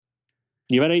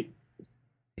You ready?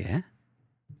 Yeah.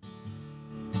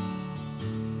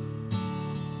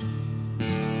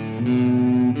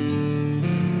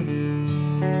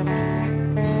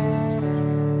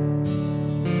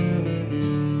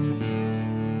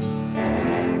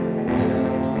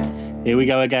 Here we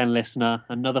go again, listener.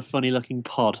 Another funny looking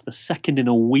pod, the second in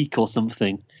a week or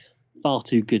something. Far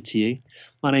too good to you.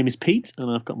 My name is Pete,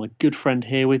 and I've got my good friend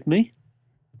here with me.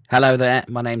 Hello there.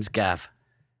 My name's Gav.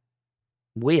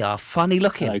 We are funny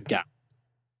looking. Hello, Gav.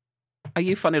 Are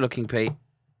you funny looking, Pete?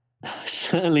 I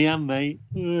certainly am, mate.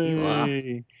 You are.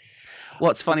 Hey.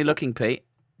 What's funny looking, Pete?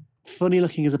 Funny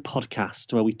Looking is a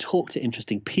podcast where we talk to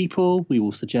interesting people. We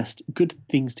will suggest good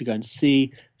things to go and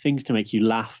see, things to make you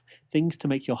laugh, things to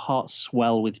make your heart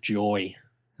swell with joy.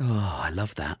 Oh, I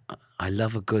love that. I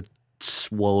love a good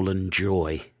swollen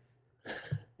joy.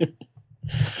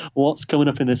 What's coming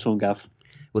up in this one, Gav?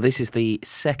 Well, this is the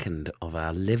second of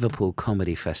our Liverpool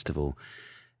Comedy Festival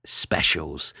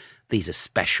specials. These are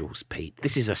specials, Pete.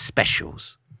 This is a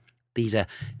specials. These are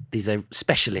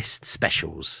specialist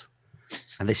specials.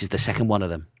 And this is the second one of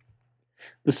them.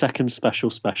 The second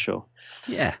special.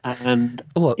 Yeah. And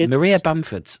Maria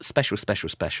Bamford's special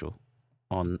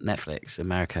on Netflix,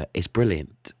 America, is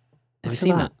brilliant. Have you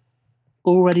seen that?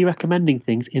 Already recommending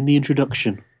things in the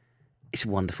introduction. It's a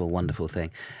wonderful, wonderful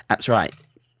thing. That's right.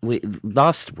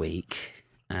 Last week,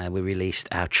 we released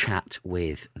our chat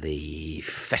with the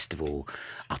festival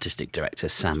artistic director,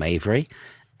 Sam Avery,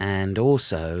 and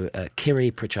also Kiri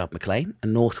Pritchard McLean, a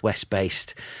Northwest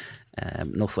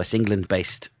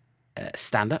England-based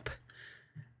stand-up.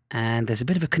 And there's a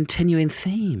bit of a continuing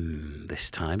theme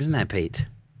this time, isn't there, Pete?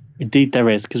 Indeed there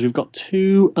is, because we've got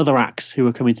two other acts who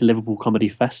are coming to Liverpool Comedy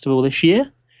Festival this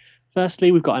year.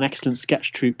 Firstly, we've got an excellent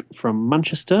sketch troupe from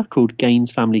Manchester called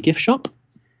Gaines Family Gift Shop.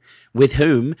 With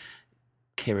whom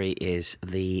Kiri is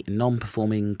the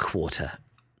non-performing quarter,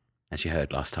 as you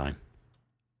heard last time.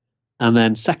 And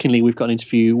then secondly, we've got an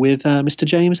interview with Mr.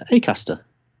 James Acaster.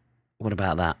 What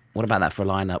about that? What about that for a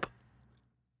lineup?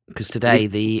 Because today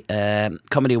the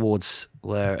Comedy Awards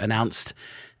were announced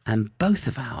and both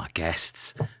of our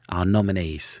guests are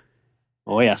nominees.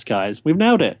 Oh yes, guys. We've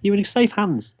nailed it. You're in safe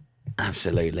hands.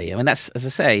 Absolutely. I mean, that's, as I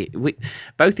say,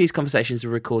 both these conversations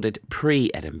were recorded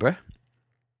pre-Edinburgh.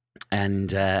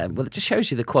 And, well, it just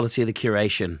shows you the quality of the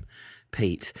curation,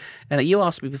 Pete. And you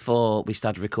asked me before we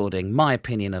started recording my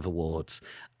opinion of awards.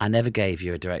 I never gave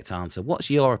you a direct answer. What's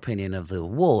your opinion of the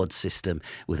award system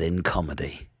within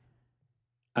comedy?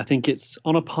 I think it's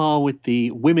on a par with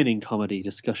the women in comedy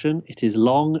discussion. It is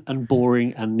long and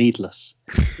boring and needless.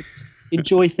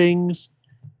 Enjoy things.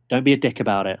 Don't be a dick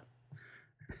about it.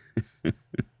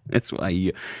 That's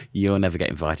why you'll never get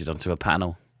invited onto a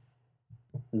panel.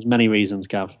 There's many reasons,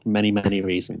 Gav. Many, many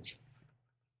reasons.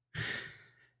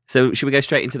 So should we go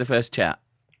straight into the first chat?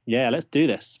 Yeah, let's do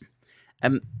this.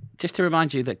 Just to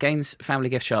remind you that Gaines Family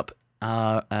Gift Shop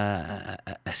are a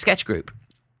sketch group.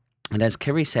 And as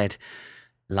Kiri said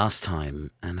last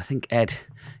time, and I think Ed,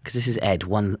 because this is Ed,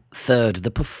 1/3 of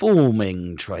the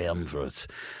performing triumvirate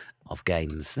of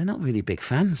Gaines, they're not really big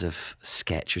fans of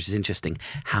sketch, which is interesting.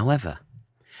 However,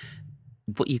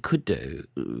 what you could do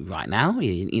right now,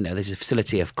 you know, there's a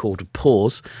facility called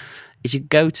Pause, is you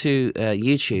go to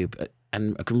YouTube,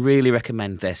 and I can really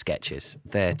recommend their sketches.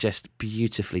 They're just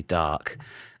beautifully dark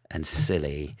and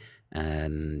silly,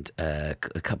 and a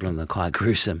couple of them are quite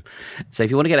gruesome. So if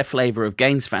you want to get a flavour of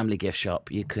Gaines Family Gift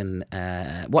Shop, you can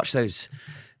watch those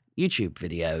YouTube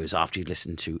videos after you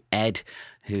listen to Ed,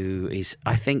 who is,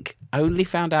 I think, only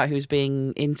found out who's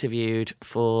being interviewed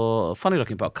for a Funny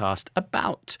Looking podcast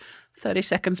about 30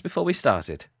 seconds before we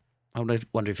started. I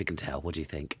wonder if you can tell. What do you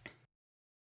think?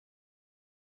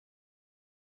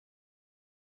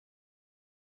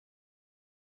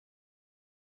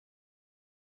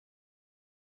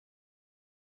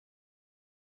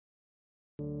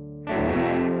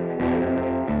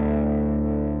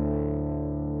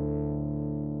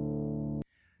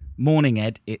 Morning,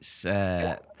 Ed. It's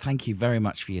thank you very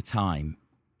much for your time.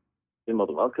 You're more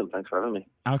than welcome. Thanks for having me.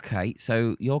 Okay,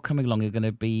 so you're coming along. You're going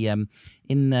to be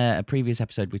in a previous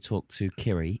episode. We talked to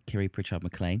Kiri Pritchard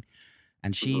McLean,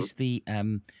 and she's the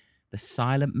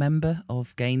silent member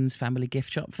of Gaines Family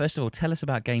Gift Shop. First of all, tell us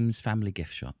about Gaines Family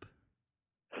Gift Shop.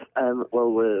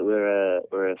 Well, we're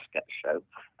a sketch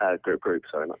show, group.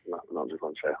 Sorry, not just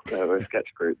one show. We're a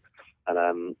sketch group,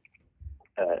 and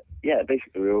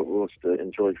basically we all just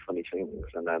enjoy funny things,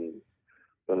 and then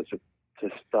wanted to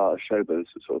start a show, but it's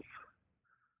sort of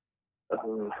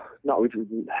we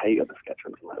didn't hate on the sketch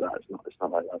or anything like that. It's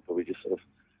not like that, but we just sort of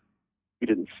we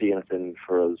didn't see anything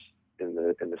for us in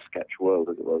the sketch world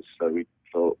as it was. So we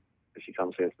thought, if you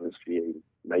can't see anything that's for you,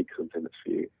 make something that's for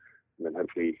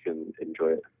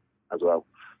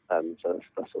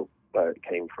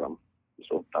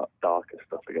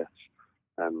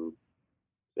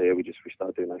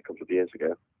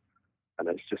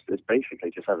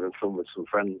having fun with some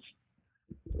friends,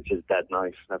 which is dead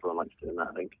nice. Everyone likes doing that,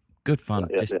 I think. Good fun.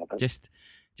 Yeah, Just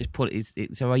put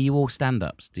it. So, are you all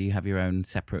stand-ups? Do you have your own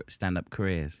separate stand-up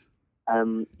careers?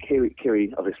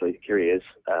 Kiri, obviously, Kiri is.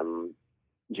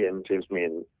 James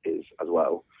Meehan is as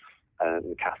well.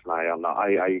 And Kath and I am not.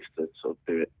 I used to sort of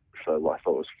do it for what I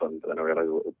thought was fun, but then I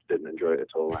realised I didn't enjoy it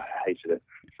at all. I hated it,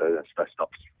 so I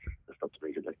stopped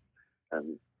immediately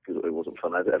because it wasn't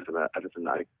fun. Everything that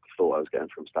I thought I was getting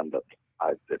from stand-up,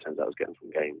 it turns out I was getting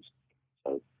from games.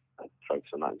 So I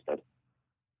focused on that instead.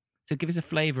 So, give us a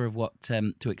flavour of what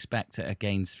to expect at a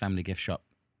Gaines Family Gift Shop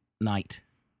night.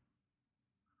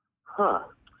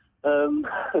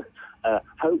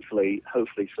 Hopefully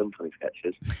some funny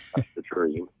sketches. That's the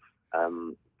dream.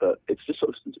 But it's just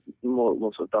sort of more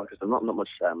sort of darker stuff. Not much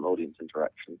audience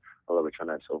interaction. Although we're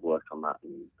trying to sort of work on that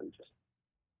and just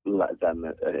let them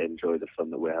enjoy the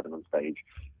fun that we're having on stage.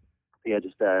 Yeah,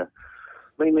 just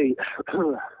mainly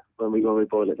when we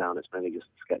boil it down, it's mainly just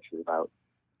sketches about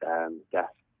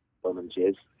death, fun, and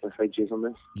jizz. Can I say jizz on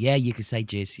this? Yeah, you could say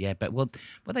jizz. Yeah, but well,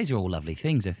 those are all lovely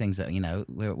things. They're things that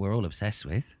we're all obsessed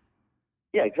with.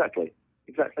 Yeah, exactly.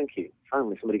 Thank you.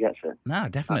 Finally, somebody gets it. No,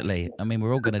 definitely. I mean,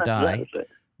 we're all going to die.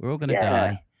 We're all going to Yeah.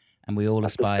 die, and we all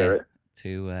That's the aspire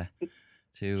to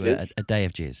a day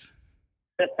of jizz.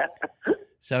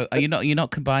 So, you're not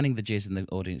combining the jizz and the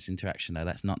audience interaction, though?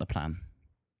 That's not the plan.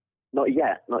 Not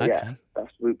yet. Okay.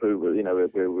 That's we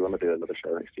want to do another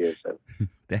show next year. So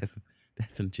Death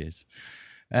and jizz.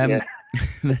 yeah.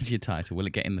 That's your title. Will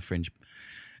it get in the fringe?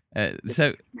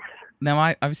 So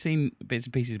now I've seen bits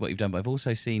and pieces of what you've done, but I've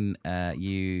also seen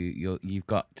you've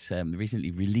got recently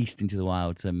released into the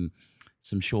wild some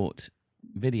short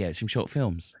videos, some short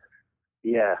films.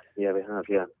 Yeah, we have.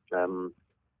 Yeah,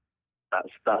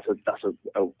 that's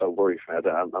a worry for me.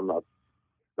 I'm not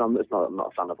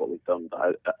a fan of what we've done,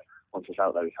 but once it's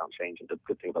out there, we can't change it. The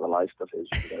good thing about the live stuff is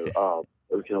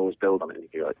we can always build on it. And you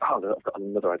can be like, I've got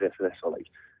another idea for this, or like,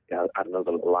 add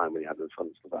another little line when you have the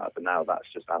fun stuff like that. But now that's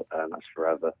just out there and that's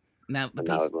forever. Now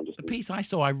the piece I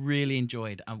saw I really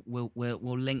enjoyed. We'll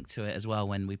link to it as well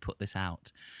when we put this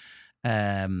out.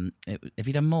 Have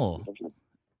you done more?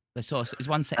 It's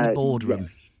one set in the boardroom.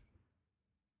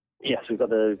 Yes, we've got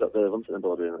the one set in the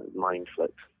boardroom, Mind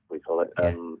Flick, we call it.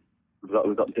 Yeah.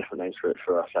 We've got different names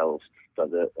for ourselves. But I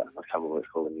can't remember what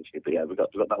it's called on YouTube. But yeah, we've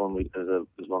got that one. There's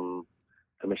one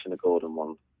Commissioner Gordon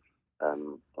one.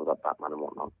 Or that Batman and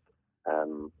whatnot.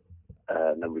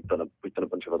 And then we've done a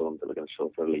bunch of other ones that we're going to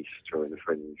sort of release during the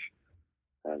Fringe.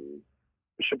 It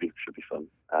should be fun.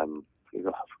 I think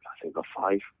we've got 5.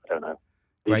 I don't know.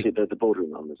 Great. The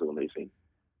boardroom one is the one that you've seen.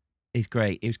 It's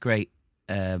great. It was great.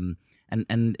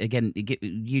 And again,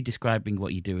 you describing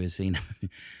what you do as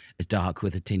as dark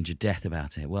with a tinge of death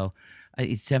about it. Well,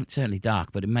 it's certainly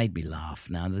dark, but it made me laugh.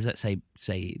 Now, does that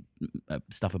say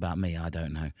stuff about me? I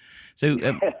don't know. So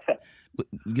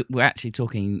we're actually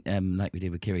talking like we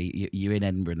did with Kiri. You're in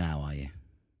Edinburgh now, are you?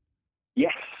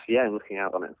 Yes. Yeah, I'm looking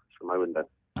out on it from my window.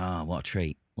 Oh, what a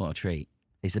treat! What a treat!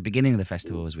 It's the beginning of the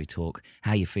festival as we talk.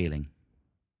 How are you feeling?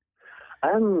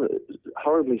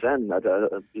 Horribly zen.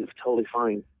 It's totally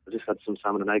fine. I just had some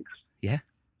salmon and eggs. Yeah.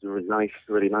 It was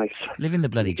really nice. Living the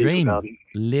bloody dream.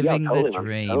 Living the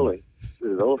dream. Totally. It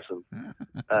was awesome.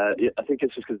 I think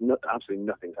it's just because absolutely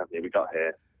nothing's happening. We got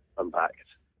here,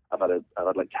 unpacked. I've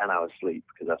had like 10 hours sleep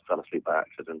because I fell asleep by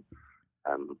accident.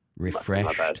 Refreshed. In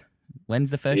my bed. When's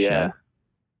the first show?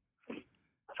 The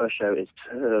first show is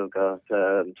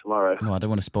tomorrow. No, I don't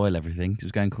want to spoil everything. It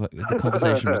was going the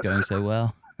conversation was going so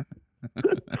well.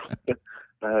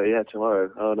 Yeah,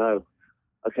 tomorrow. Oh no.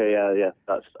 Okay, yeah.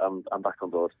 That's I'm back on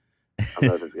board. I'm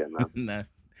nervous again now. No,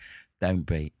 don't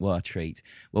be. What a treat.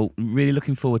 Well, really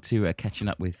looking forward to catching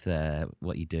up with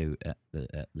what you do at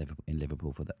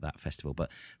Liverpool for that festival.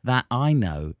 But that I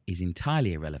know is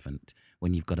entirely irrelevant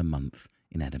when you've got a month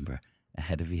in Edinburgh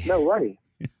ahead of you. No way.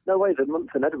 The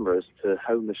month in Edinburgh is to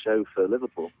hone the show for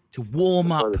Liverpool. To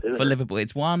warm up for Liverpool.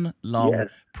 It's one long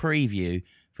preview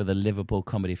for the Liverpool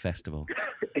Comedy Festival.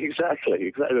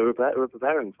 Exactly. We're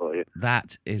preparing for you.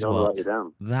 That is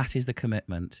that is the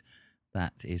commitment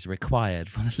that is required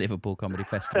for the Liverpool Comedy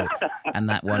Festival and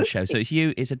that one show. So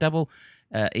it's a double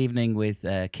evening with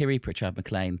Kiri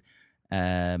Pritchard-McLean.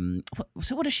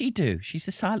 So what does she do? She's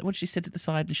the silent. What does she sit at the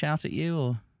side and shout at you,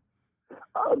 or?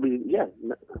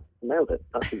 Nailed it.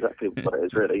 That's exactly what it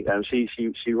is, really.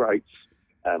 She writes.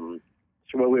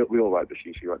 We all write, but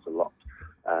she writes a lot.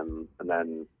 And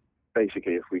then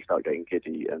basically, if we start getting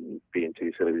giddy and being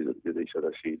too silly with each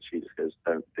other, she just goes,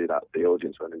 "Don't do that. The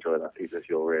audience won't enjoy that, even if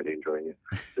you're really enjoying it."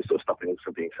 Just sort of stopping us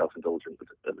from being self-indulgent,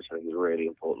 which I think is really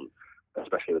important,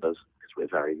 especially with us, because we're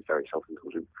very, very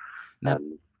self-indulgent. No,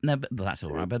 no, but that's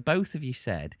all right. But both of you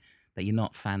said that you're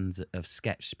not fans of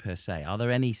sketch per se. Are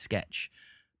there any sketch?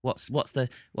 What's the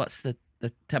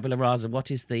tabula rasa?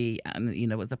 What is the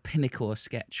what's the pinnacle of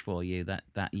sketch for you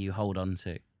that you hold on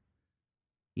to?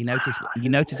 You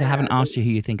notice I haven't asked you who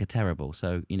you think are terrible,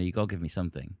 so you got to give me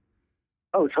something.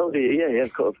 Oh, totally. Yeah,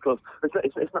 of course.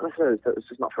 It's not necessarily. It's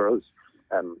just not for us.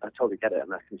 I totally get it,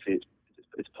 and I can see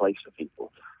it's a place for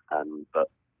people.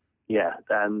 But yeah,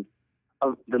 the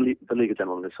League of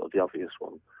Gentlemen is sort of the obvious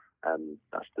one.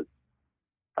 That's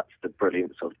the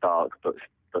brilliant sort of dark, but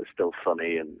still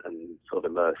funny and sort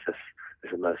of immersive.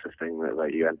 This immersive thing where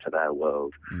you enter their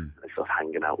world and sort of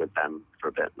hanging out with them for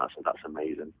a bit. And that's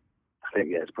amazing. I think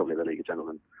it's probably the League of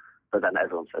Gentlemen. But then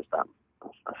everyone says that.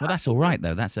 That's all right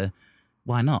though.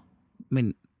 Why not? I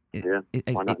mean,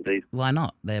 why not indeed? Why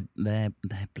not? They're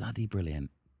bloody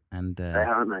brilliant, and they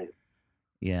are, aren't they?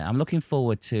 Yeah, I'm looking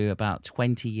forward to about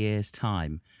 20 years'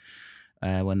 time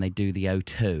when they do the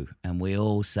O2, and we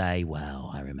all say,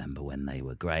 "Well, I remember when they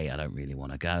were great. I don't really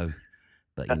want to go,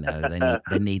 but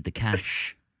they need the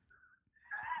cash."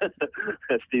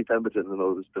 Steve Pemberton and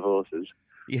all his divorces.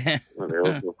 Yeah,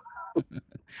 awful.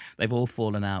 They've all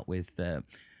fallen out with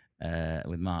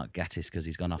Mark Gatiss because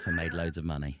he's gone off and made loads of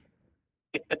money.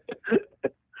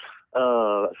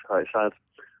 Oh, that's quite sad.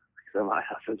 That might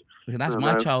happen. That's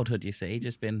my childhood, you see,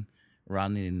 just been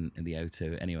running in the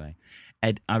O2. Anyway,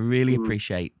 Ed, I really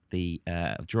appreciate the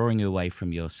drawing you away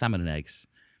from your salmon and eggs,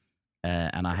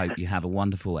 and I hope you have a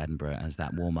wonderful Edinburgh as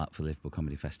that warm-up for Liverpool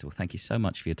Comedy Festival. Thank you so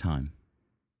much for your time.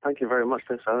 Thank you very much.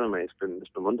 Thanks for having me. It's been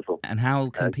wonderful. And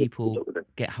how can people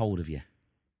get hold of you?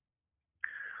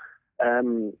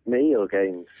 Me or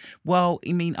Gaines? Well,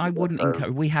 I mean, I wouldn't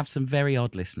encourage. We have some very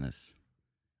odd listeners.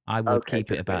 I would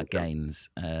keep it about Gaines.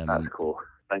 That's cool.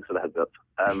 Thanks for the heads up.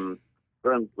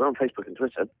 We're on Facebook and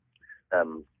Twitter.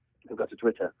 We've got a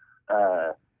Twitter.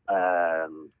 I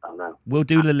don't know. We'll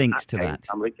do the links to that.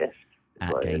 Family Gift.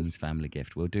 At Games Family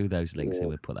Gift. We'll do those links and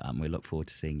we'll put that up. And we look forward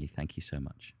to seeing you. Thank you so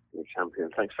much. You're a champion.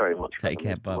 Thanks very much. Take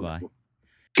care. Bye-bye.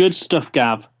 Good stuff,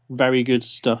 Gav. Very good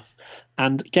stuff.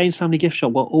 And Gaines Family Gift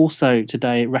Shop were also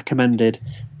today recommended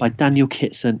by Daniel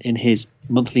Kitson in his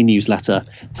monthly newsletter.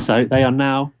 So they are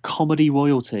now comedy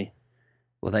royalty.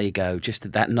 Well, there you go.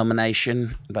 Just that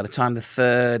nomination. By the time the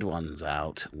third one's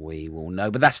out, we will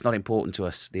know. But that's not important to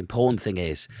us. The important thing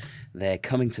is they're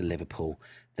coming to Liverpool.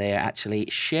 They're actually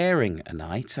sharing a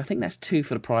night. I think that's 2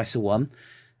 for the price of 1.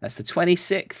 That's the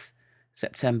 26th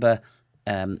September.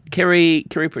 Kiri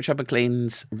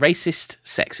Pritchard-McLean's Racist,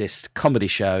 Sexist Comedy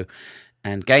Show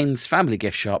and Gaines Family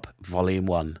Gift Shop Volume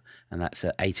 1. And that's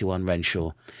at 81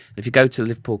 Renshaw. If you go to the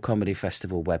Liverpool Comedy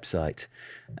Festival website,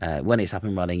 when it's up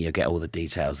and running, you'll get all the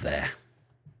details there.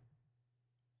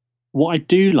 What I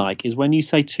do like is when you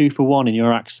say 2 for 1 in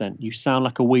your accent, you sound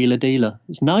like a wheeler dealer.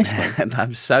 It's nice, man.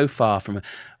 I'm so far from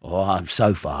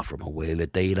a wheeler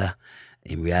dealer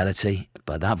in reality,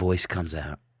 but that voice comes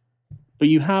out. But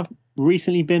you have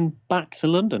recently been back to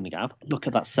London, Gav. Look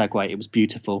at that segue. It was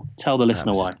beautiful. Tell the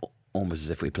listener why. Almost as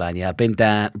if we're playing. Yeah, I've been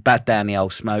back down the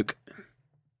old smoke.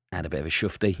 Had a bit of a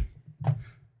shufty. I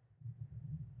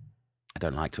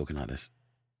don't like talking like this.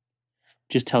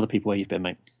 Just tell the people where you've been,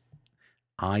 mate.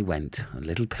 I went on a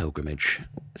little pilgrimage.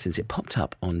 Since it popped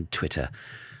up on Twitter,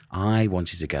 I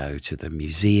wanted to go to the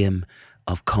Museum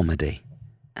of Comedy.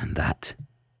 And that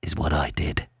is what I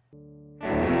did.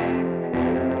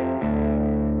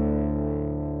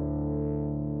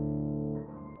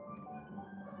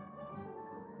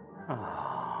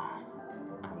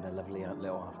 Having a lovely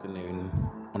little afternoon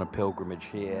on a pilgrimage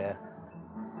here,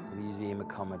 the Museum of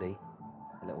Comedy,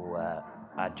 a little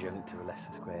adjunct to the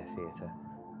Leicester Square Theatre.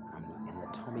 I'm in the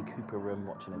Tommy Cooper room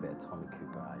watching a bit of Tommy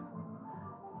Cooper. I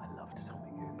loved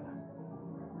Tommy Cooper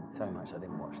so much I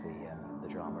didn't watch the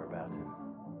drama about him.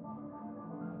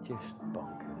 Just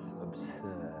bonkers,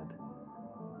 absurd.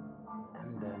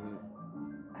 And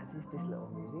as is this little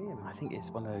museum, I think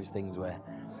it's one of those things where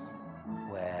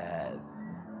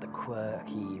the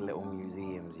quirky little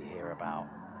museums you hear about,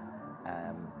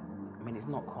 I mean, it's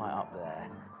not quite up there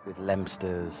with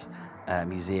Leominster's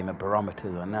Museum of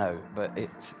Barometers, I know, but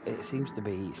it seems to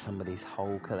be somebody's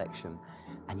whole collection,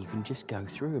 and you can just go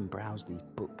through and browse these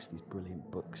books, these brilliant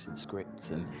books and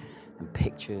scripts and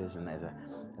pictures, and there's a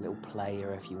little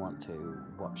player if you want to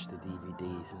watch the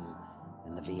DVDs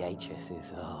and the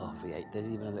VHSs.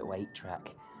 There's even a little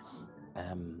 8-track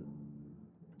and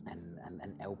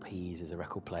LPs. There's a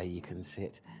record player you can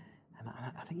sit, and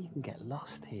I think you can get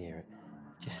lost here.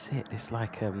 Just sit. It's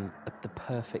like the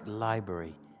perfect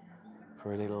library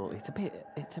for a little. It's a bit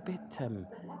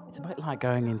like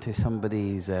going into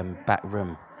somebody's back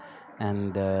room,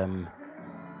 and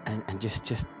and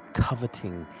just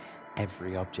coveting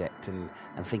every object and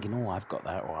thinking, oh, I've got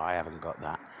that or I haven't got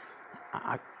that.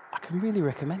 I can really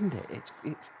recommend it.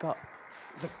 It's got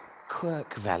the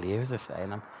quirk value, as I say,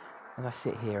 and as I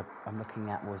sit here, I'm looking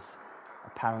at was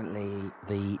apparently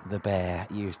the bear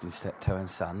used in Steptoe and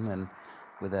Son, and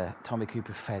with a Tommy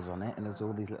Cooper fez on it, and there's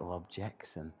all these little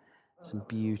objects and some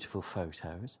beautiful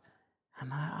photos,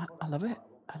 and I love it.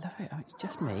 I love it. It's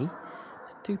just me.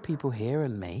 There's two people here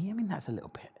and me. I mean, that's a little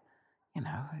bit,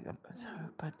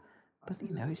 but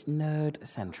it's nerd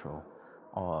central.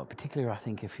 Or particularly, I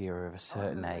think if you're of a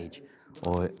certain age,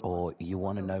 or you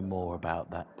want to know more about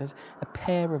that, there's a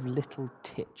pair of little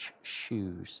Titch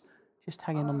shoes just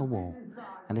hanging on the wall.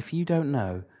 And if you don't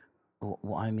know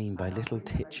what I mean by little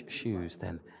Titch shoes,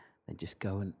 then just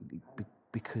go and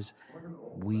because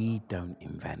we don't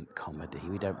invent comedy,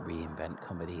 we don't reinvent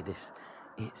comedy.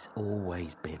 It's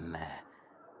always been there.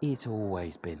 It's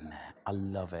always been there. I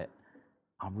love it.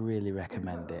 I really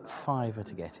recommend it. £5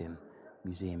 to get in.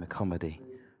 Museum of Comedy.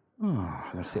 Oh,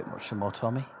 I'm going to sit and watch some more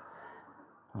Tommy.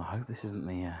 Oh, I hope this isn't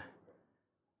the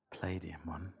Palladium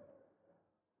one.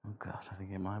 Oh, God, I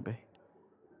think it might be.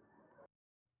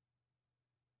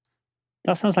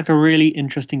 That sounds like a really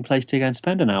interesting place to go and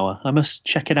spend an hour. I must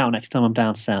check it out next time I'm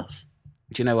down south.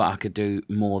 Do you know what? I could do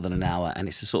more than an hour, and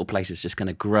it's the sort of place that's just going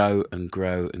to grow and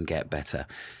grow and get better.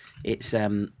 It's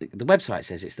the website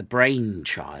says it's the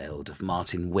brainchild of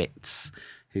Martin Witts,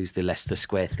 who's the Leicester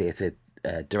Square Theatre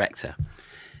director.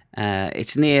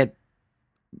 It's near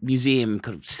museum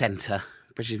kind of centre,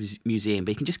 British Museum,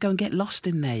 but you can just go and get lost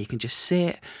in there. You can just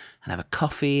sit and have a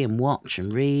coffee and watch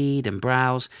and read and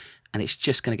browse, and it's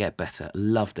just going to get better.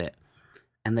 Loved it.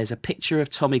 And there's a picture of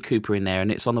Tommy Cooper in there,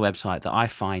 and it's on the website, that I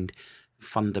find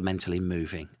fundamentally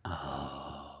moving.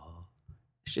 Oh,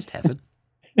 it's just heaven.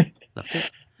 Loved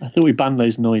it. I thought we banned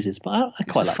those noises, but I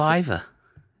quite like liked it.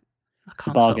 I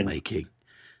can't stop making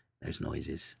those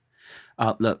noises.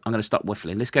 Look, I'm going to stop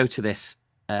whiffling. Let's go to this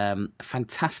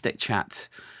fantastic chat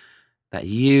that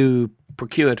you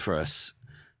procured for us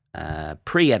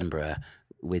pre-Edinburgh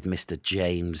with Mr.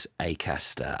 James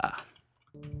Acaster.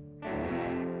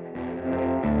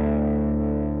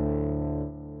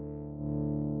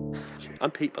 I'm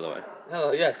Pete, by the way.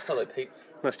 Hello, yes, hello, Pete.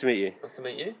 Nice to meet you. Nice to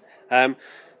meet you.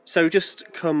 So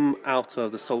just come out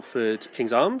of the Salford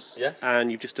King's Arms. Yes.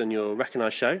 And you've just done your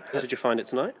recognised show. How did you find it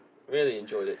tonight? Really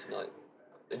enjoyed it tonight.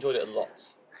 Enjoyed it a lot.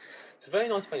 It's a very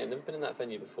nice venue. I've never been in that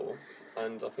venue before,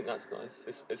 and I think that's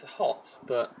nice. It's hot,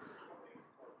 but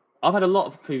I've had a lot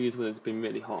of previews where it's been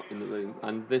really hot in the room,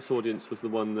 and this audience was the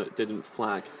one that didn't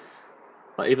flag.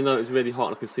 Like, even though it was really hot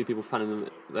and I could see people fanning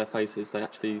their faces, they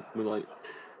actually were like,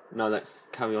 no, let's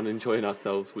carry on enjoying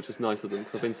ourselves, which was nice of them,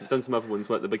 because I've done some other ones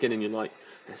where at the beginning you're like,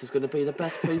 this is going to be the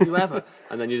best preview ever,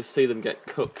 and then you just see them get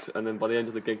cooked, and then by the end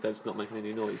of the gig they're just not making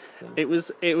any noise. So. It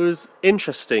was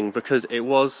interesting because it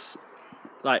was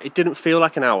like, it didn't feel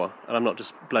like an hour, and I'm not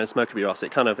just blowing smoke up your ass.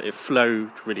 It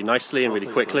flowed really nicely and really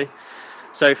quickly.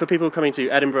 So for people coming to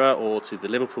Edinburgh or to the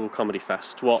Liverpool Comedy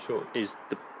Fest, what is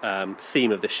the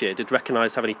theme of this year? Did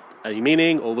Recognise have any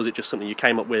meaning, or was it just something you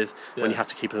came up with when you had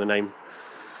to keep the name?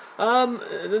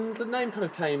 The name kind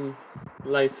of came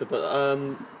later, but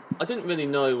I didn't really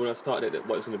know when I started it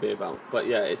what it was going to be about. But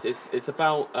yeah, it's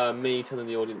about me telling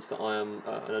the audience that I am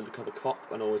an undercover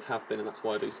cop and always have been, and that's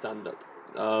why I do stand-up.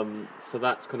 So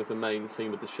that's kind of the main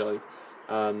theme of the show.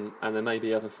 And there may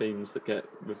be other themes that get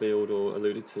revealed or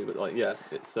alluded to, but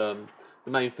it's the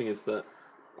main thing is that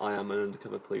I am an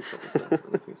undercover police officer, and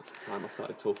I think it's time I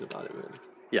started talking about it, really.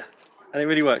 Yeah, and it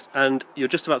really works. And you're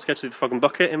just about to go to the Frog and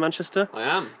Bucket in Manchester. I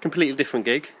am. Completely different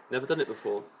gig. Never done it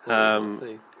before. So let's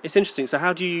see. It's interesting. So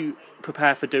how do you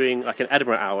prepare for doing like an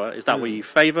Edinburgh hour? Is that what you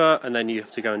favour, and then you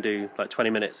have to go and do like 20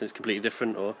 minutes and it's completely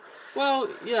different, or? Well,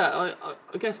 yeah,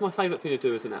 I guess my favourite thing to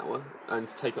do is an hour and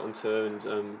to take it on tour and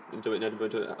do it in Edinburgh,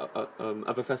 do it at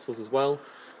other festivals as well.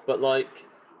 But like,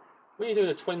 when you're doing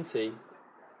a 20,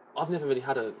 I've never really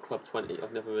had a club 20.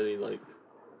 I've never really like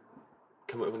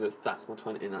come up with that's my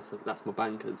 20 and that's my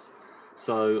bankers.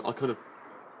 So I kind of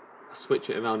switch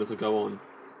it around as I go on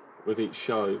with each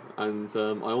show, and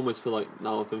I almost feel like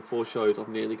now I've done 4 shows, I've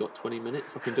nearly got 20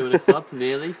 minutes I can do in a club.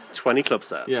 Nearly 20 club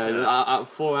set. Yeah. At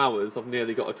 4 hours I've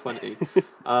nearly got a 20.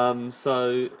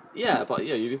 So yeah, but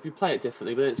yeah, you play it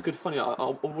differently, but it's good funny.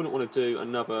 I wouldn't want to do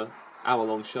another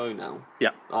hour-long show now. Yeah.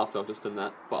 After I've just done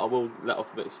that, but I will let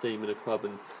off a bit of steam in a club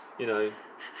and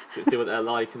see what they're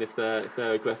like, and if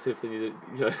they're aggressive, then you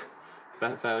know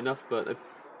fair enough. But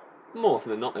more often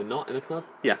than not, they're not in a club.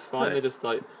 Yeah, it's fine. Right.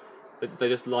 They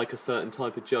just like a certain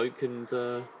type of joke, and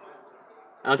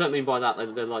I don't mean by that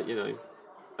they're like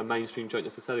a mainstream joke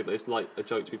necessarily, but it's like a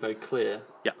joke to be very clear.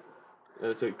 Yeah.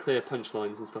 To clear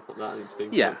punchlines and stuff like that. And to be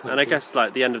Yeah, quite and I punchy. guess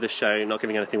like the end of this show, not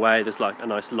giving anything away, there's like a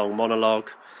nice long monologue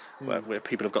where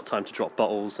people have got time to drop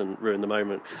bottles and ruin the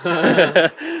moment.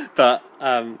 But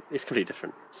it's completely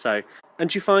different. So, and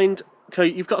do you find, okay,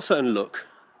 you've got a certain look.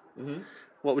 Mm-hmm.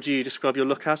 What would you describe your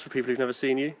look as for people who've never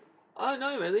seen you? I don't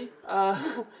know really.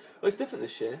 Well, it's different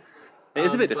this year. It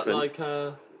is a bit different. But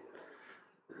like,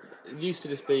 it used to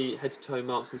just be head to toe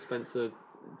Marks and Spencer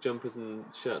jumpers and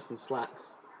shirts and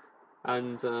slacks.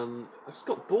 And I just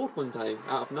got bored one day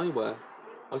out of nowhere.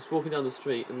 I was walking down the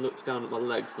street and looked down at my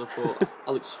legs and I thought,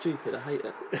 I look stupid, I hate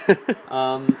it.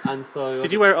 And so...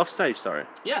 Did you wear it off stage, sorry?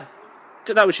 Yeah.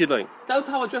 That was your look? That was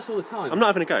how I dress all the time. I'm not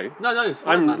having a go. No, it's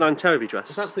fine, man. I'm terribly dressed.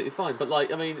 It's absolutely fine. But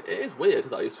like, I mean, it is weird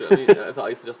that I used to, that I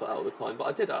used to dress like that all the time. But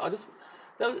I did,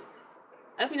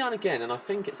 every now and again, and I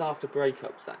think it's after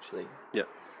breakups actually. Yeah.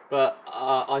 But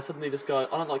I suddenly just go,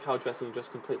 I don't like how I dress, I'm going to dress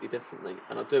completely differently.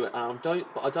 And I do it. And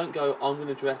I don't go, I'm going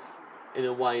to dress in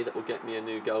a way that will get me a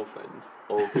new girlfriend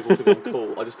or people think I'm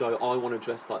cool. I just go, I want to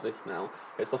dress like this now.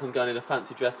 It's like I'm going in a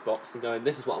fancy dress box and going,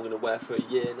 this is what I'm going to wear for a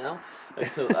year now,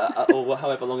 until or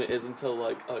however long it is until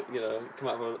like come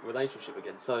out of a relationship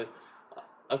again. So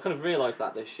I kind of realised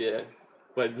that this year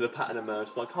when the pattern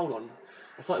emerged. Like, hold on,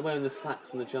 I started wearing the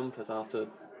slacks and the jumpers after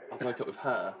I broke up with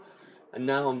her, and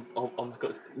now I've got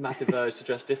this massive urge to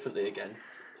dress differently again.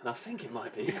 And I think it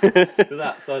might be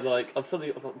that. So like,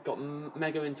 I've got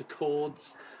mega into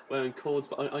cords, wearing cords,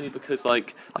 but only because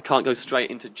like I can't go straight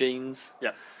into jeans.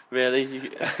 Yeah. Really,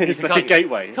 It's like a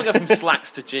gateway. You can't go from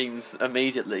slacks to jeans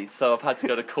immediately. So I've had to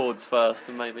go to cords first,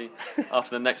 and maybe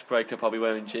after the next breakup, I'll be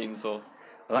wearing jeans or.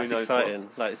 Well, that's who knows exciting.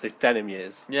 What. Like the denim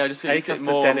years. Yeah, I just think it's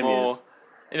the more and denim more. years.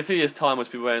 In a few years' time, I'll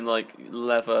just be wearing like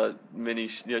leather mini,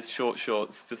 short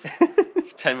shorts. Just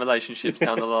 10 relationships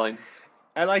down the line.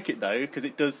 I like it though because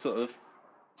it does sort of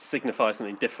signify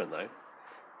something different though.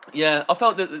 Yeah, I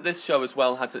felt that this show as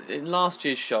well had to. In last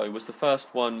year's show was the first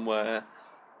one where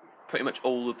pretty much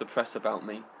all of the press about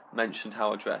me mentioned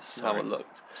how I dressed, how I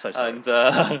looked. So sorry. And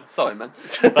sorry, man.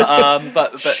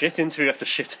 But shit into after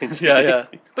shit into. Yeah.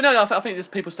 But no, I think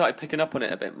just people started picking up on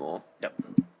it a bit more. Yep.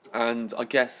 And I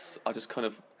guess I just kind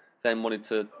of then wanted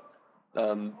to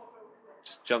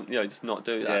just jump, just not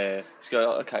do that. Yeah. Just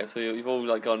go, okay, so you've all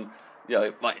like gone.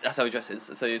 Like that's how he dresses.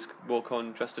 So you just walk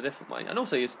on dressed a different way, and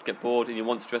also you just get bored and you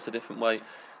want to dress a different way,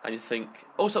 and you think.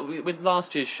 Also, with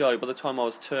last year's show, by the time I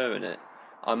was touring it,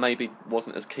 I maybe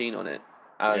wasn't as keen on it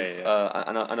as, and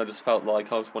I just felt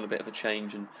like I just want a bit of a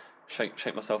change and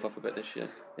shake myself up a bit this year.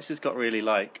 This has got really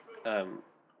like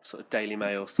sort of Daily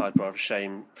Mail sidebar of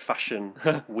shame fashion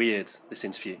weird. This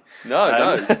interview.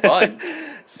 No, it's fine.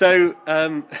 So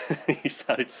you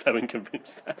sounded so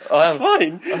unconvinced there. I'm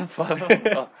fine.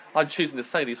 I'm choosing to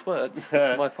say these words.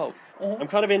 It's my fault. I'm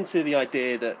kind of into the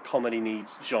idea that comedy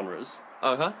needs genres,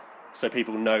 so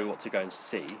people know what to go and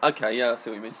see. Okay, yeah, I see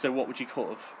what you mean. So what would you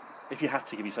call of, if you had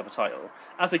to give yourself a title,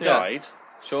 as a guide?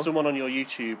 Sure. Someone on your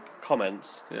YouTube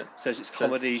comments says it's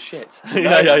comedy. Shit.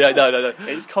 No. No.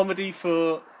 It's comedy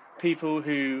for people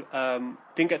who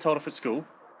didn't get told off at school.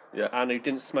 Yeah. And who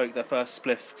didn't smoke their first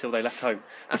spliff till they left home,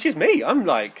 which is me. I'm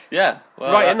like,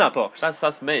 well, in that box.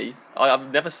 That's me.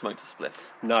 I've never smoked a spliff.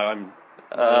 No, I'm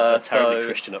a terribly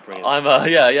Christian upbringing. I'm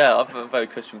I've a very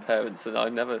Christian parents, and I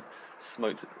never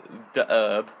smoked the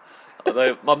herb.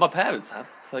 Although my parents have,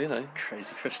 so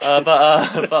crazy Christian. but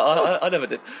I never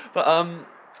did. But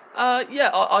I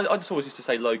just always used to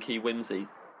say low key whimsy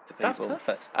to people. That's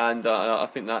perfect. And I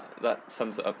think that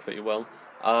sums it up pretty well.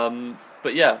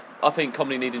 But yeah, I think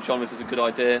comedy needing genres is a good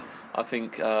idea. I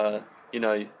think you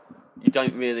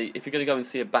don't really, if you're going to go and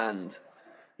see a band,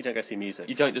 you don't go see music.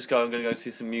 You don't just go, I'm going to go see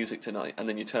some music tonight, and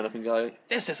then you turn up and go,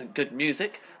 this isn't good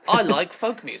music. I like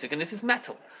folk music, and this is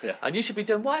metal. Yeah. And you should be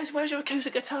doing, where's your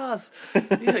acoustic guitars?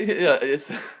 It's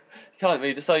you can't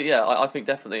really. So yeah, I think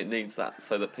definitely it needs that,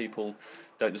 so that people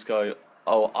don't just go,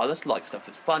 I just like stuff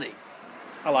that's funny.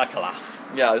 I like a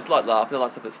laugh. Yeah, I just like laughing. I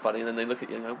like stuff that's funny, and then they look at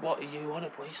you and go, "What are you on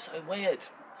about? You're so weird."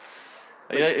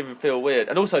 And you don't even feel weird.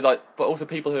 And also, but also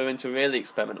people who are into really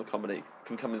experimental comedy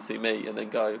can come and see me and then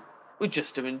go, "We're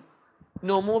just doing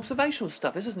normal observational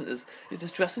stuff. This isn't as you're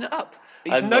just dressing it up."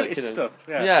 You notice stuff.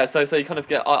 Yeah. Yeah. So you kind of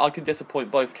get. I can disappoint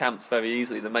both camps very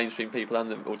easily, the mainstream people and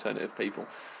the alternative people.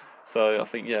 So I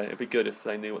think it'd be good if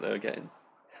they knew what they were getting.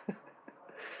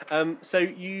 So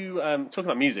you talking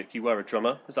about music? You were a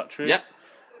drummer. Is that true? Yeah.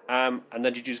 And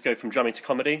then did you just go from drumming to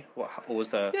comedy? What was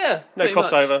there? Yeah. No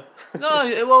crossover.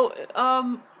 No. Well,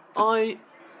 I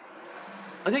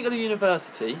think at the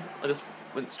university, I just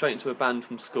went straight into a band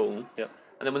from school. Yeah.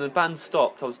 And then when the band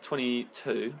stopped, I was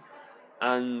 22,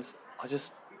 and I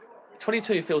just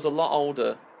 22 feels a lot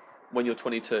older when you're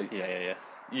 22. Yeah.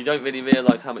 You don't really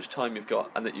realise how much time you've got,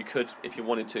 and that you could, if you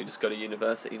wanted to, just go to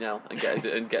university now and get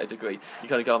a degree. You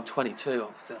kind of go, I'm 22,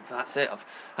 that's it,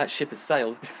 that ship has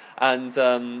sailed. And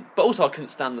but also I couldn't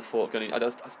stand the thought of going.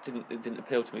 It didn't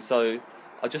appeal to me, so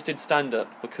I just did stand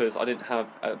up because I didn't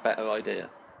have a better idea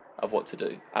of what to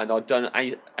do. And I'd done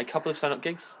a couple of stand up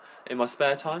gigs in my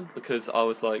spare time because I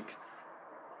was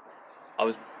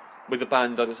with the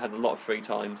band. I just had a lot of free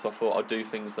time, so I thought I'd do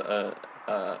things that are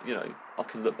I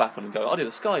can look back on and go, I did a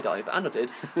skydive and I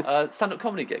did a stand-up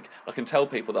comedy gig. I can tell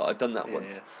people that I'd done that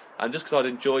once. Yeah. And just because I'd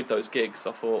enjoyed those gigs,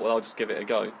 I thought, well, I'll just give it a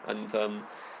go. And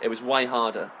it was way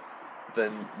harder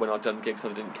than when I'd done gigs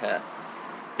and I didn't care.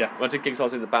 Yeah. When I did gigs I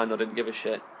was in the band, I didn't give a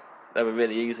shit. They were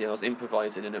really easy, and I was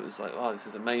improvising, and it was like, oh, this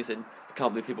is amazing. I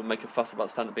can't believe people make a fuss about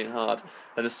stand-up being hard.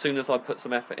 Then as soon as I put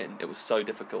some effort in, it was so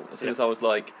difficult. As soon as I was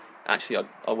like, actually,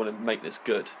 I want to make this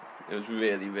good, it was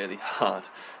really, really hard.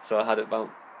 So I had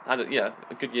a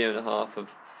good year and a half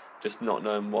of just not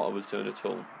knowing what I was doing at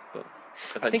all. But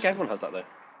I think everyone has that though.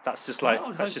 That's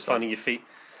just finding your feet.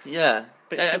 Yeah,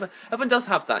 everyone does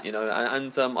have that,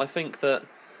 and I think that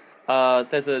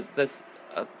there's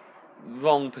a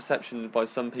wrong perception by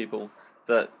some people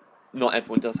that not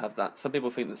everyone does have that. Some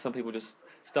people think that some people just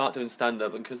start doing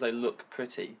stand-up and because they look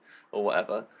pretty or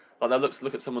whatever, like they'll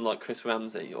look at someone like Chris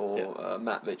Ramsey or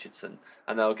Matt Richardson,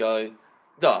 and they'll go,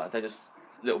 duh, they're just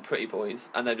little pretty boys,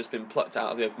 and they've just been plucked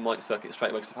out of the open mic circuit straight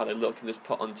away because of how they look and just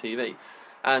put on TV.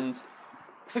 And the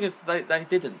thing is, they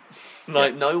didn't.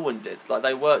 No one did. Like,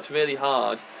 they worked really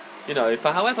hard,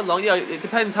 for however long. It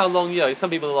depends how long. Some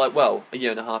people are like, well, a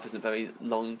year and a half isn't very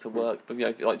long to work. But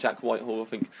like Jack Whitehall, I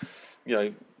think,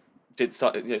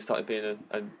 started being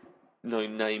a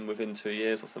known name within 2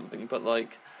 years or something. But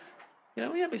like,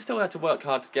 we still had to work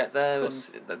hard to get there, and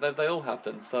they all have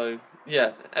done. So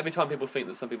every time people think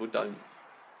that some people don't,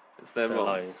 they're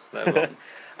wrong. They're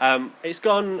wrong. It's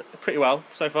gone pretty well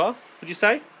so far. Would you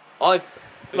say?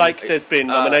 There's been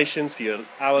nominations for your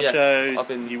hour shows.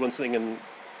 You won something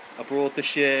abroad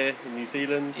this year in New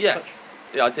Zealand. Yes,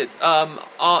 I did.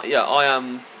 I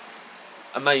am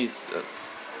amazed.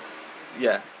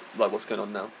 What's going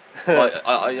on now?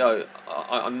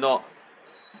 I'm not.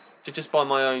 Just by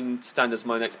my own standards,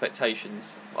 my own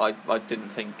expectations, I didn't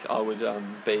think I would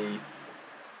be.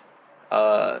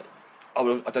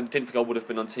 I didn't think I would have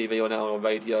been on TV or now on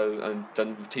radio and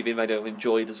done TV and radio I've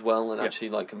enjoyed as well, and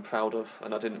actually I'm proud of.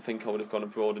 And I didn't think I would have gone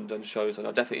abroad and done shows, and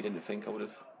I definitely didn't think I would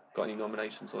have got any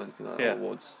nominations or anything like that, or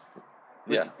awards.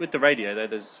 With the radio though,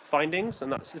 there's findings,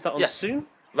 and is that on soon?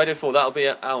 Radio 4, that'll be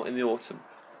out in the autumn.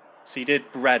 So you did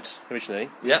Bread originally,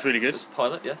 which is really good. It's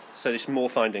pilot, yes. So there's more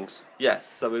findings. Yes,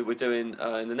 so we're doing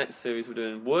in the next series we're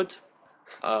doing wood,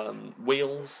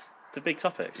 wheels. The big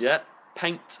topics. Yeah,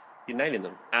 paint. You're nailing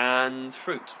them. And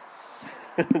fruit.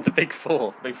 The big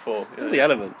four. Big four. Yeah. All the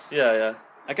elements. Yeah.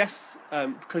 I guess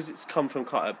because it's come from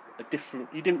quite a different.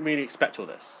 You didn't really expect all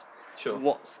this. Sure.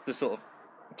 What's the sort of?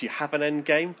 Do you have an end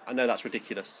game? I know that's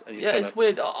ridiculous. It's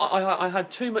weird. I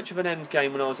had too much of an end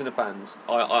game when I was in a band.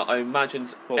 I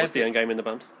imagined. What was the end game in the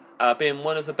band? Being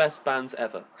one of the best bands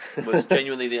ever was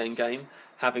genuinely the end game.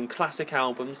 Having classic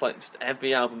albums, like just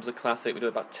every album's a classic. We do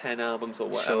about 10 albums or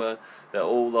whatever. Sure. They're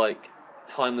all like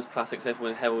timeless classics.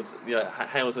 Everyone hails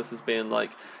us as being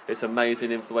like this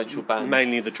amazing, influential band.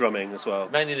 Mainly the drumming as well.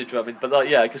 Mainly the drumming, but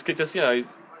because just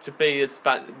to be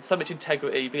so much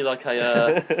integrity, be like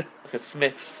a like a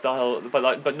Smith style,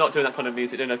 but not doing that kind of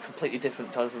music, doing a completely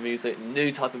different type of music,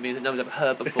 new type of music no one's ever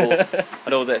heard before,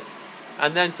 and all this.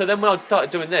 And then when I started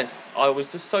doing this, I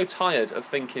was just so tired of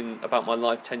thinking about my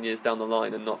life 10 years down the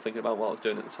line and not thinking about what I was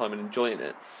doing at the time and enjoying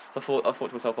it. So I thought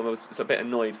to myself, I was a bit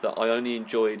annoyed that I only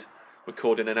enjoyed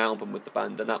recording an album with the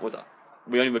band, and that was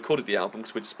we only recorded the album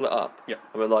because we'd split up. Yeah.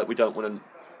 And we're like, we don't want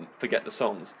to forget the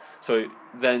songs. So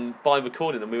then by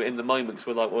recording them, we were in the moment because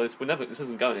we're like, well, this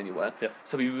isn't going anywhere. Yeah.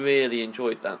 So we really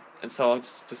enjoyed that, and so I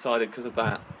just decided because of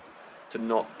that to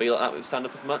not be like that with stand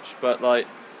up as much. But like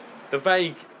the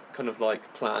vague kind of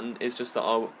like plan is just that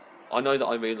I know that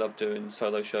I really love doing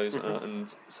solo shows,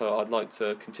 and so I'd like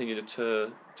to continue to tour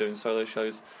doing solo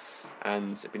shows.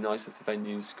 And it'd be nice if the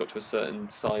venues got to a certain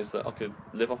size that I could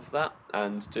live off of that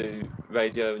and do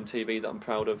radio and TV that I'm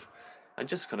proud of, and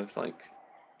just kind of like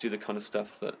do the kind of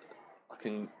stuff that I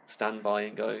can stand by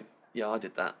and go, yeah, I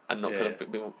did that, and not kind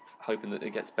of be hoping that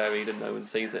it gets buried and no one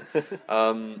sees it.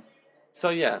 And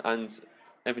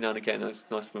every now and again it's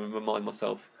nice to remind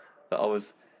myself that I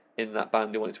was in that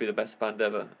band who wanted to be the best band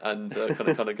ever, and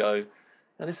kind of go,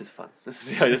 oh, this is fun.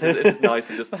 This is nice,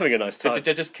 and just having a nice time.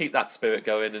 Just keep that spirit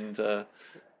going, and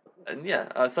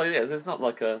there's not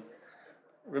like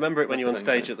Remember it when That's you're on amazing.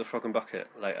 stage at the Frog and Bucket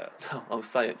later. I'll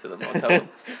say it to them. I'll tell them.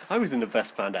 I was in the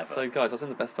best band ever. So, guys, I was in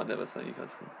the best band ever, so you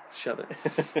guys can shove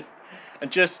it.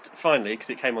 And just finally,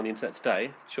 because it came on the internet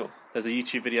today, Sure. there's a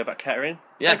YouTube video about Kettering.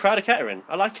 Yes. I'm proud of Kettering.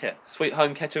 I like it. Sweet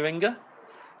Home Ketteringa.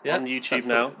 Yeah, On YouTube that's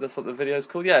now. That's what the video's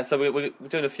called. Yeah, so we're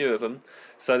doing a few of them.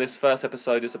 So this first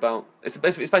episode is about it's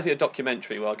basically a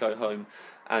documentary where I go home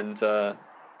and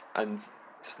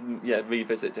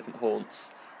revisit different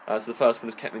haunts. So the first one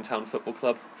is Kettering Town Football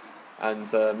Club,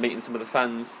 and meeting some of the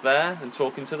fans there and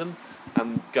talking to them,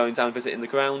 and going down visiting the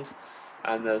ground.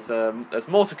 And there's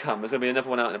more to come. There's going to be another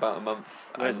one out in about a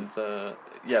month. Amazing. And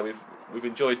we've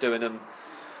enjoyed doing them.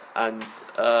 And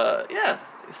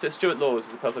Stuart Laws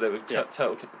is the person I did with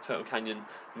Turtle Canyon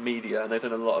Media, and they're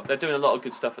doing a lot of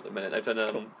good stuff at the minute. They've done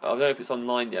I don't know if it's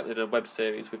online yet, but they've done a web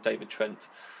series with David Trent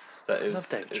that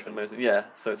is amazing. Yeah,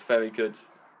 so it's very good.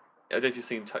 I don't know if you've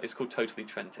seen it's called Totally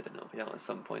Trented, and it'll be out at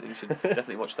some point. You should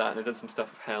definitely watch that. And they've done some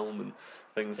stuff with Helm and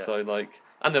things. Yeah. So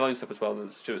and their own stuff as well that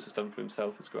Stuart's has done for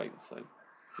himself is great. So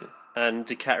yeah. And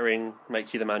did Kettering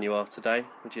make you the man you are today?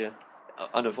 Would you?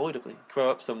 Unavoidably,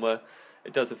 grow up somewhere,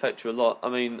 it does affect you a lot. I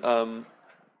mean,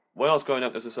 when I was growing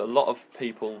up, there was a lot of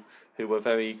people who were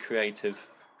very creative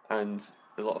and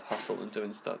a lot of hustle and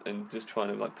doing stuff and just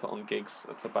trying to put on gigs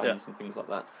for bands and things like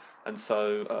that. And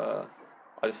so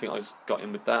I just think I just got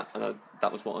in with that, and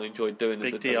that was what I enjoyed doing.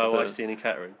 Big DIY scene in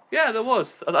Kettering. Yeah, there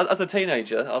was. As a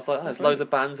teenager, I was like, there's loads of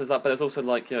bands, there's that, but there's also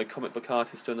comic book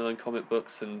artists doing their own comic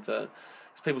books, and there's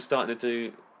people starting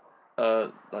to do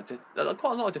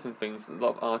quite a lot of different things. A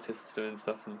lot of artists doing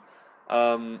stuff,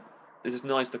 and it's just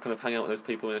nice to kind of hang out with those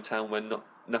people in a town where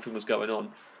nothing was going on.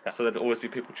 Yeah. So there'd always be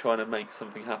people trying to make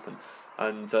something happen,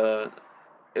 and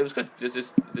it was good. It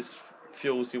just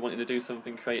fuels you wanting to do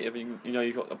something creative.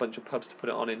 You've got a bunch of pubs to put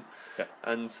it on in,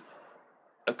 and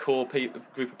a core group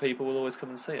of people will always come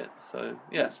and see it. So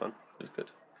yeah, that's fun. It was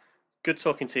good. Good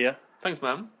talking to you. Thanks,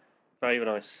 man. Very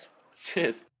nice.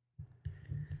 Cheers.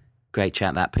 Great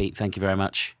chat, that Pete. Thank you very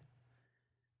much.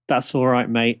 That's all right,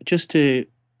 mate. Just to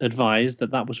advise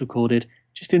that was recorded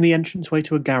just in the entranceway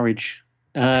to a garage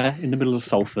in the middle of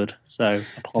Salford. So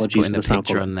apologies for the sound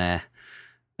picture on there.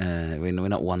 We're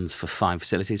not ones for fine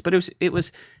facilities, but it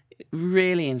was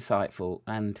really insightful,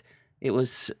 and it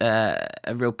was a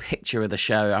real picture of the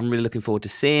show. I'm really looking forward to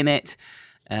seeing it.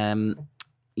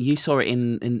 You saw it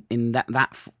in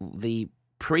the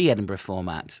pre-Edinburgh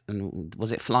format, and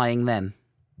was it flying then?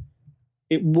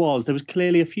 It was. There was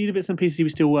clearly a few bits and pieces he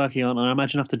was still working on, and I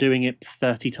imagine after doing it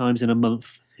 30 times in a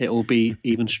month, it will be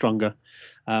even stronger.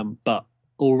 But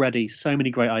already, so many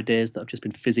great ideas that have just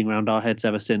been fizzing around our heads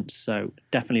ever since. So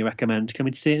definitely recommend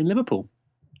coming to see it in Liverpool.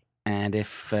 And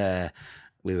if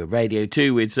we were Radio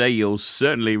 2, we'd say you'll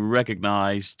certainly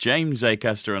recognise James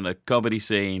Acaster on the comedy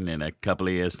scene in a couple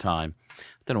of years' time.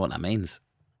 Don't know what that means.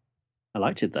 I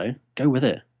liked it, though. Go with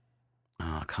it.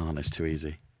 Oh, I can't. It's too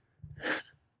easy.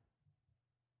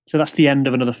 So that's the end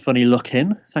of another funny look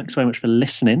in. Thanks very much for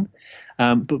listening.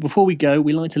 But before we go,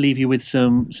 we like to leave you with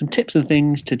some tips and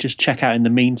things to just check out in the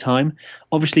meantime.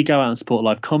 Obviously, go out and support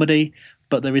live comedy,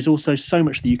 but there is also so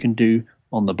much that you can do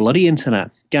on the bloody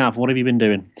internet. Gav, what have you been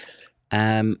doing?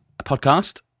 A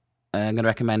podcast. I'm going to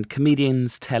recommend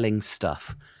Comedians Telling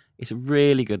Stuff. It's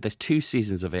really good. There's 2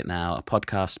 seasons of it now. A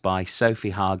podcast by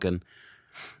Sophie Hagen,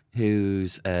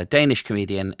 who's a Danish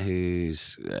comedian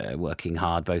who's working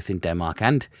hard both in Denmark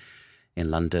and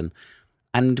in London.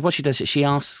 And what she does is she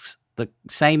asks the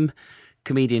same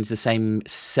comedians the same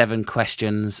 7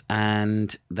 questions,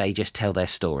 and they just tell their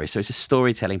story. So it's a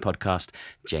storytelling podcast.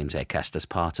 James Acaster's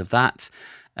part of that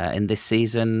in this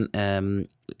season.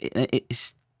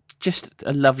 It's just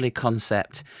a lovely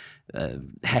concept.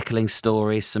 Heckling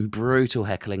stories, some brutal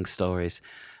heckling stories.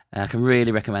 I can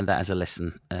really recommend that as a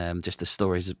listen. Just the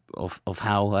stories of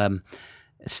how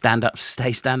stand-ups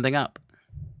stay standing up.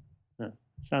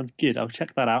 Sounds good. I'll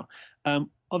check that out.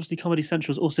 Obviously, Comedy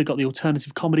Central's also got the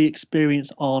alternative comedy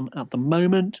experience on at the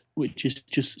moment, which is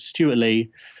just Stuart Lee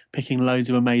picking loads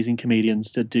of amazing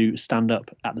comedians to do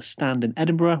stand-up at the Stand in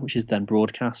Edinburgh, which is then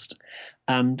broadcast.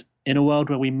 And in a world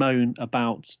where we moan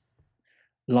about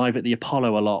live at the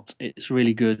Apollo a lot, it's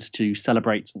really good to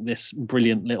celebrate this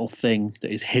brilliant little thing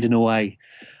that is hidden away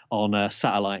on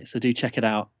satellite. So do check it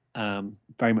out.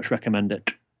 Very much recommend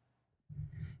it.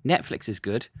 Netflix is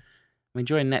good. I'm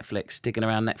enjoying Netflix, digging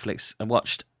around Netflix. I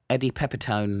watched Eddie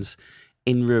Pepitone's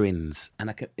In Ruins,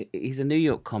 and he's a New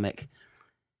York comic,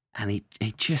 and he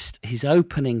just, his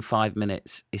opening 5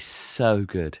 minutes is so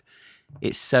good.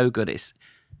 It's so good.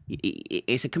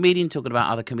 It's a comedian talking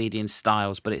about other comedians'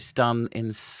 styles, but it's done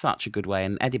in such a good way.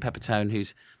 And Eddie Pepitone,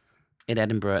 who's in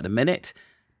Edinburgh at the minute,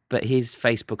 But his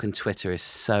Facebook and Twitter is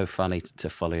so funny to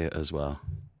follow as well.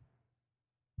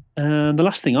 And the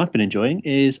last thing I've been enjoying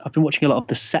is I've been watching a lot of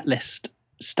the Setlist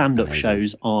stand-up Amazing.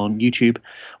 shows on YouTube.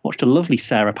 Watched a lovely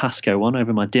Sarah Pascoe one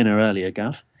over my dinner earlier,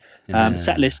 Gav.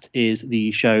 Setlist is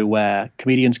the show where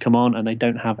comedians come on and they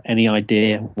don't have any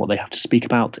idea what they have to speak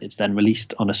about. It's then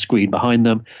released on a screen behind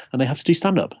them and they have to do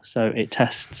stand-up. So it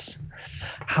tests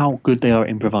how good they are at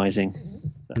improvising.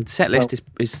 And Setlist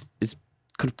is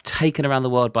kind of taken around the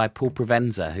world by Paul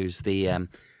Provenza, who's the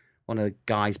one of the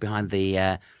guys behind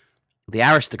the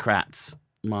Aristocrats,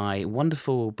 my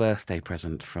wonderful birthday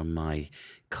present from my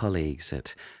colleagues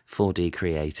at 4D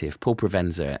Creative, Paul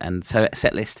Provenza. And so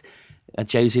Setlist,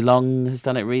 Josie Long has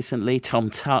done it recently, Tom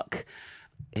Tuck.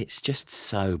 It's just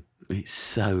it's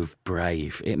so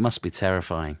brave. It must be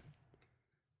terrifying.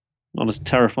 Not as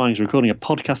terrifying as recording a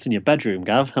podcast in your bedroom,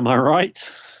 Gav. Am I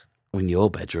right? In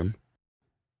your bedroom.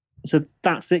 So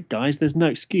that's it, guys. There's no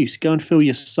excuse. Go and fill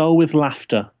your soul with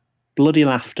laughter. Bloody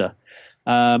laughter.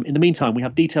 In the meantime, we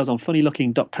have details on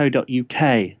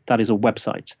funnylooking.co.uk. That is a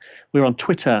website. We're on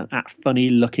Twitter at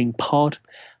funnylookingpod.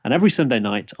 And every Sunday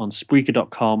night on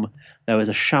Spreaker.com, there is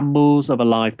a shambles of a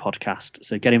live podcast.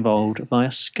 So get involved via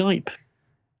Skype.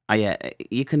 Yeah,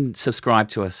 you can subscribe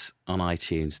to us on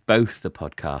iTunes, both the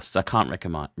podcasts. I cannot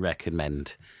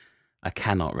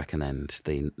recommend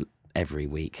the every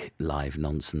week live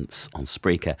nonsense on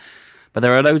Spreaker. But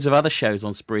there are loads of other shows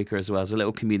on Spreaker as well. There's a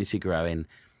little community growing.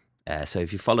 So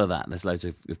if you follow that, there's loads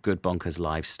of good bonkers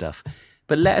live stuff.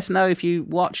 But let us know if you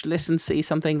watch, listen, see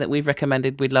something that we've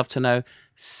recommended. We'd love to know.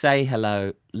 Say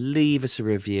hello, leave us a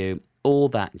review, all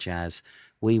that jazz.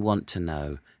 We want to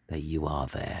know that you are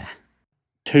there.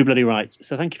 Too bloody right.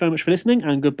 So thank you very much for listening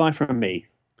and goodbye from me.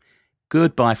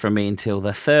 Goodbye from me until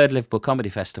the 3rd Liverpool Comedy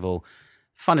Festival.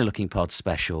 Funny Looking Pod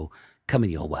special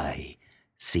coming your way.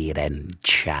 See you then,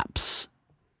 chaps.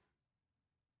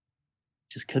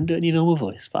 Just couldn't do it in your normal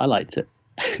voice, but I liked it.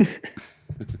 I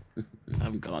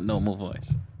haven't got a normal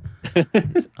voice.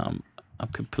 I'm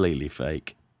completely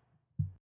fake.